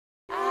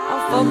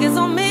focus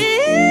on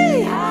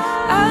me.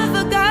 I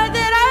forgot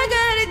that I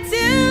got it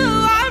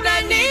too. I'm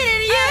not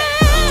needing you.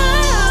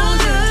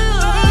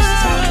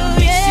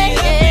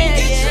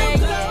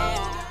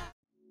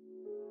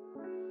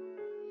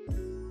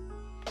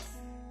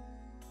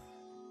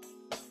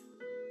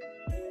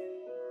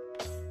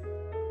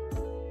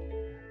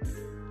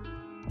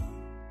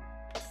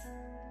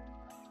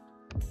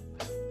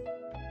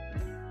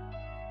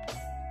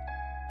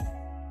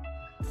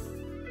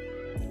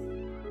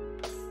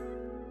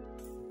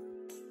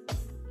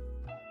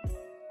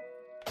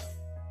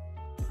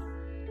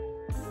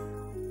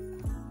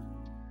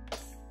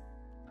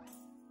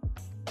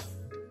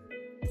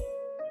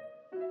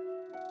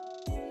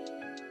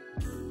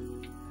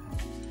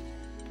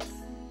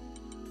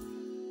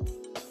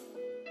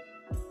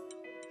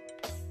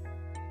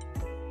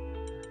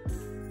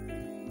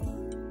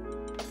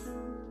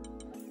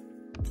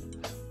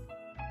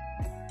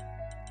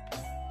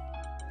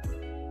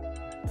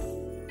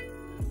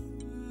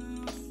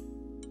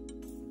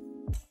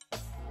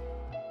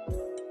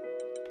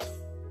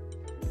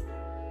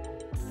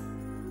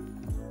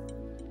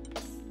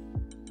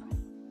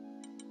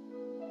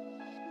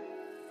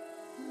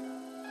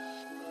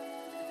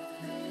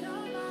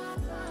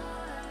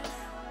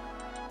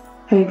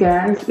 Hey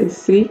guys, it's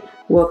C.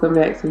 Welcome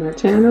back to my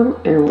channel,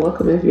 and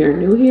welcome if you're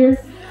new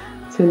here.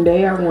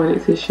 Today I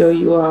wanted to show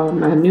you all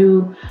my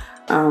new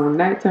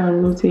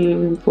nighttime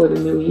routine for the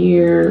new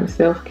year,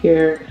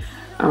 self-care.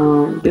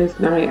 This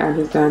night I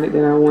decided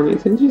that I wanted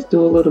to just do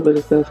a little bit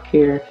of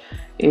self-care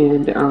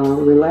and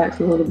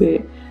relax a little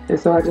bit, and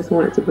so I just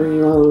wanted to bring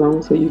you all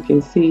along so you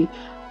can see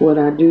what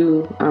I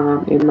do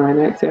in my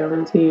nighttime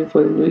routine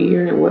for the new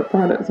year and what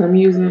products I'm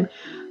using.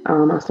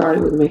 I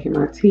started with making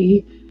my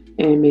tea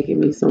and making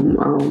me some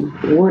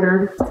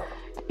water,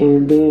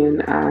 and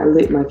then I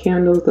lit my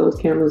candles. Those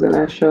candles that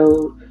I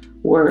showed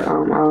were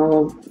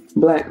all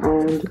black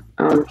owned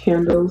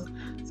candles,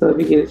 so if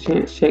you get a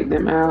chance, check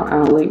them out.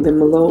 I'll link them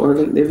below, or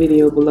link the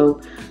video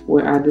below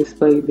where I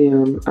displayed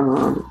them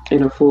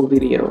in a full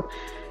video.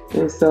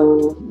 And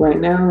so right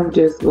now I'm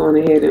just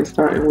going ahead and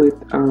starting with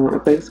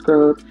a face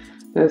scrub.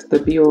 That's the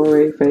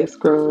Biore face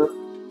scrub.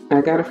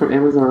 I got it from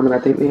Amazon, but I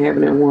think they have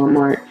it at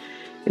Walmart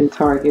and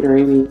Target or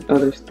any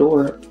other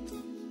store.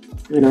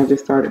 And I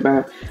just started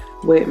by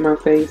wetting my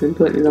face and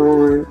putting it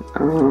on,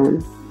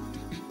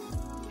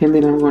 and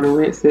then I'm going to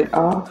rinse it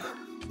off.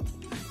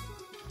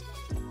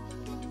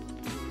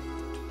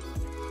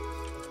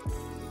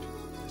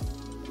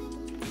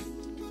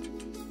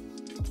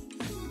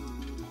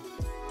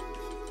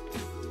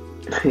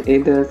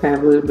 It does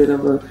have a little bit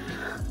of a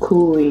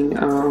cooling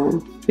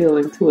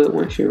feeling to it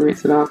once you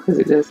rinse it off, because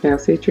it does have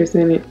citrus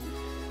in it.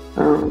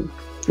 And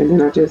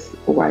then I just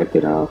wipe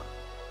it off.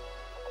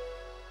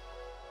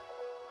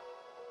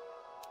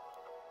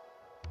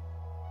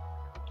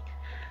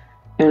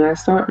 And I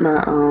start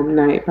my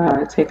night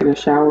by taking a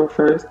shower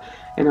first,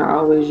 and I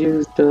always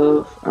use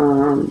Dove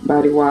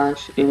body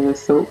wash and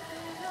soap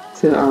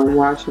to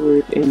wash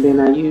with, and then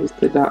I use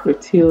the Dr.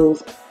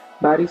 Teal's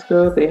body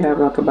scrub. They have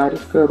like a body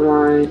scrub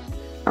line,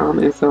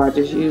 and so I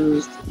just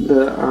used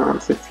the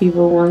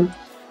sativa one.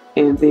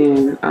 And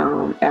then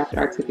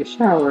after I took a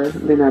shower,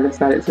 then I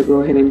decided to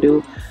go ahead and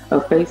do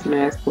a face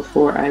mask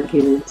before I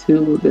get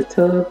into the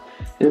tub.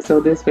 And so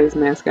this face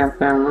mask I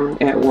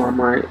found at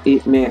Walmart,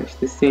 it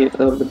matched the scent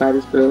of the body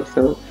scrub,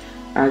 so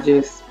I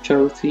just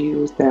chose to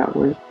use that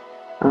one.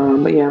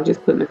 But yeah, I'm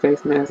just putting the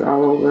face mask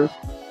all over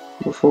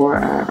before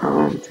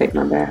I take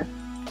my bath.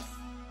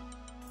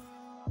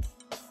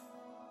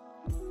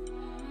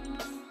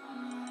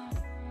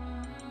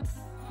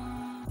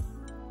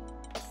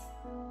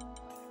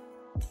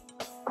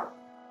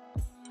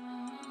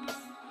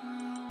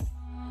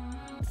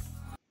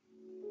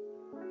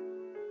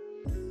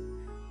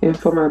 And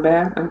for my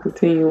bath, I'm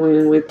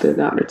continuing with the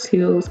Dr.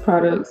 Teal's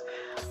products.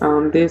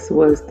 This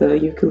was the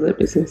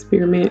eucalyptus and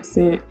spearmint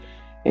scent,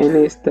 and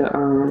it's the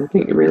I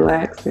think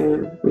relax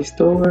and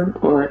restore,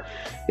 or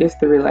it's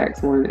the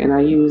relax one. And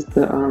I use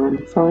the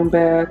foam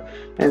bath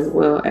as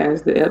well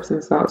as the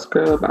Epsom salt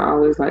scrub. I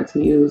always like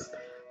to use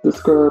the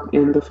scrub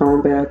and the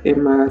foam bath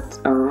in my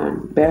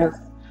bath.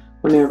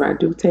 Whenever I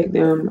do take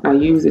them, I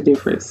use a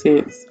different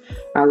scents.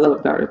 I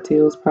love Dr.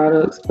 Teal's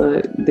products,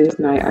 but this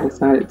night I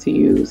decided to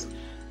use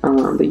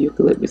the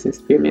eucalyptus and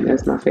spearmint.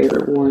 That's my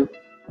favorite one.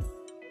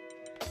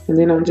 And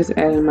then I'm just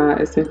adding my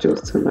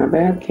essentials to my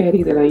bath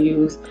caddy that I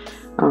use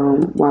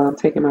while I'm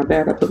taking my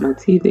bath. I put my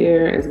tea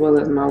there as well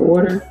as my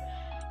water.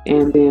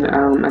 And then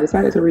I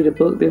decided to read a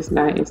book this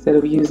night instead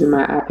of using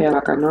my iPad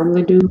like I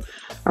normally do.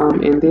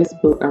 And this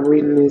book I'm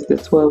reading is the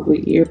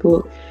 12-week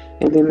yearbook.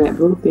 And then that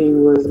blue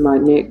thing was my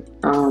neck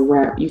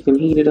wrap. You can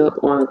heat it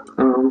up or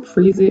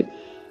freeze it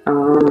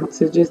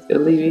to just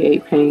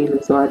alleviate pain.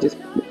 And so I just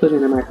put it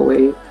in the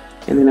microwave,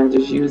 and then I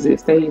just use it. It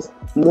stays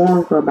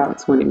warm for about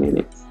 20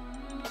 minutes.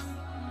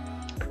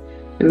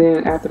 And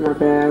then after my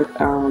bath,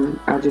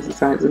 I just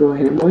decided to go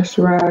ahead and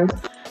moisturize.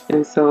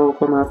 And so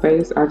for my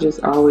face, I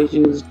just always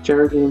use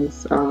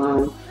Jergens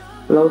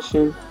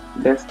lotion.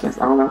 That's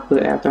all I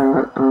put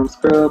after I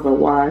scrub or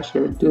wash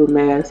or do a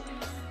mask.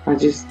 I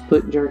just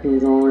put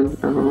Jergens on.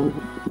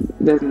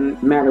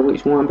 Doesn't matter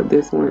which one, but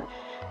this one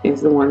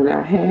is the one that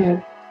I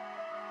had.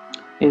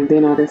 And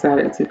then I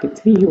decided to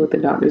continue with the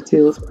Dr.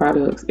 Teal's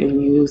products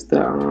and use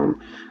the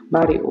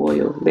body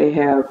oil. They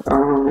have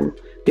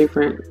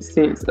different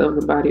scents of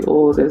the body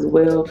oils as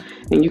well.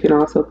 And you can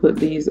also put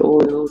these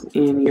oils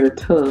in your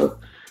tub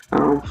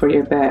for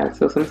your bath.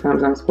 So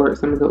sometimes I squirt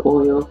some of the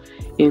oil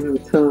in the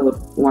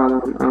tub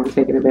while I'm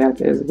taking a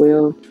bath as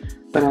well.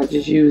 But I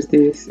just used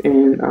this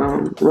and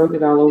rubbed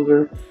it all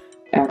over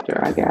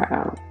after I got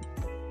out.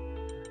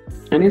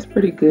 And it's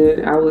pretty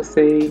good. I would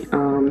say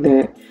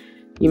that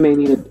you may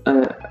need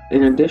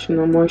an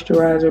additional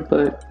moisturizer,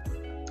 but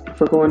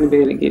for going to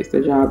bed, it gets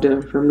the job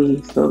done for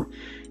me. So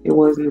it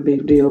wasn't a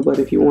big deal. But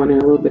if you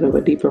wanted a little bit of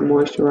a deeper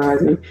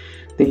moisturizing,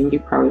 then you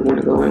probably want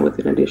to go in with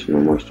an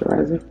additional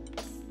moisturizer.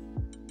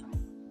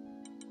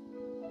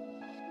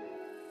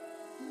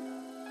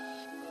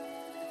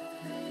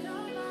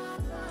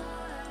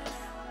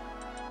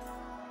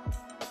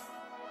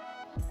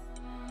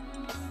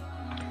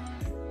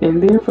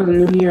 And then for the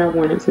new year, I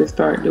wanted to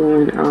start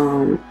doing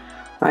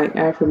like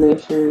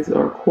affirmations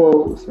or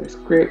quotes or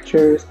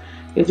scriptures.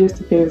 It just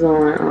depends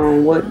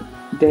on what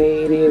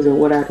day it is or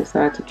what I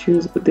decide to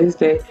choose. But this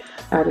day,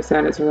 I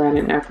decided to write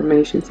an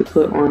affirmation to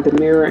put on the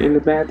mirror in the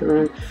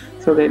bathroom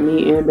so that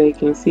me and Bae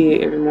can see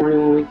it every morning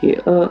when we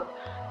get up.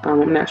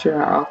 I'm not sure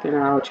how often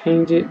I'll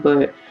change it,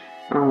 but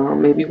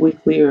maybe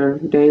weekly or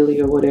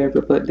daily or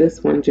whatever. But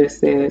this one just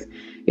says,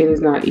 it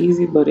is not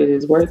easy, but it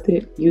is worth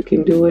it. You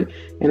can do it.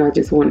 And I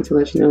just wanted to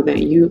let you know that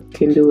you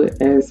can do it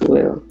as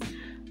well.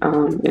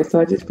 And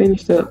so I just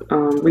finished up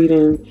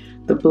reading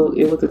the book.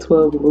 It was a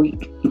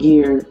 12-week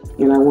year,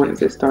 and I wanted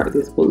to start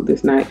this book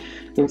this night.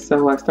 And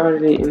so I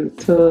started it in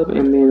the tub,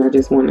 and then I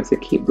just wanted to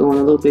keep going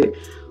a little bit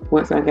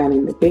once I got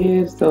into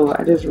bed. So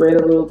I just read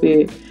a little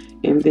bit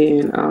and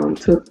then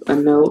took a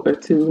note or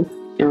two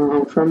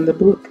from the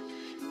book,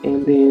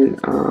 and then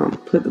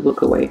put the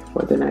book away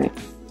for the night.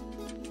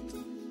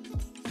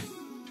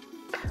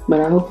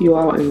 But I hope you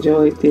all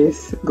enjoyed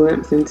this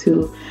glimpse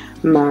into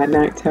my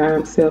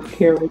nighttime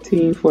self-care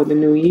routine for the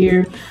new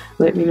year.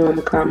 Let me know in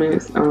the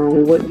comments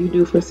what you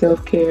do for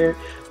self-care,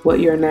 what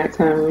your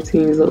nighttime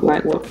routines look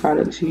like, what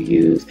products you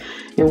use,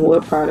 and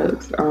what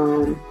products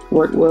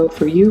work well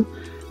for you.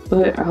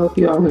 But I hope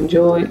you all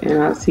enjoyed,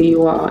 and I'll see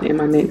you all in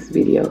my next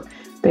video.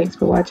 Thanks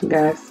for watching,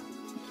 guys.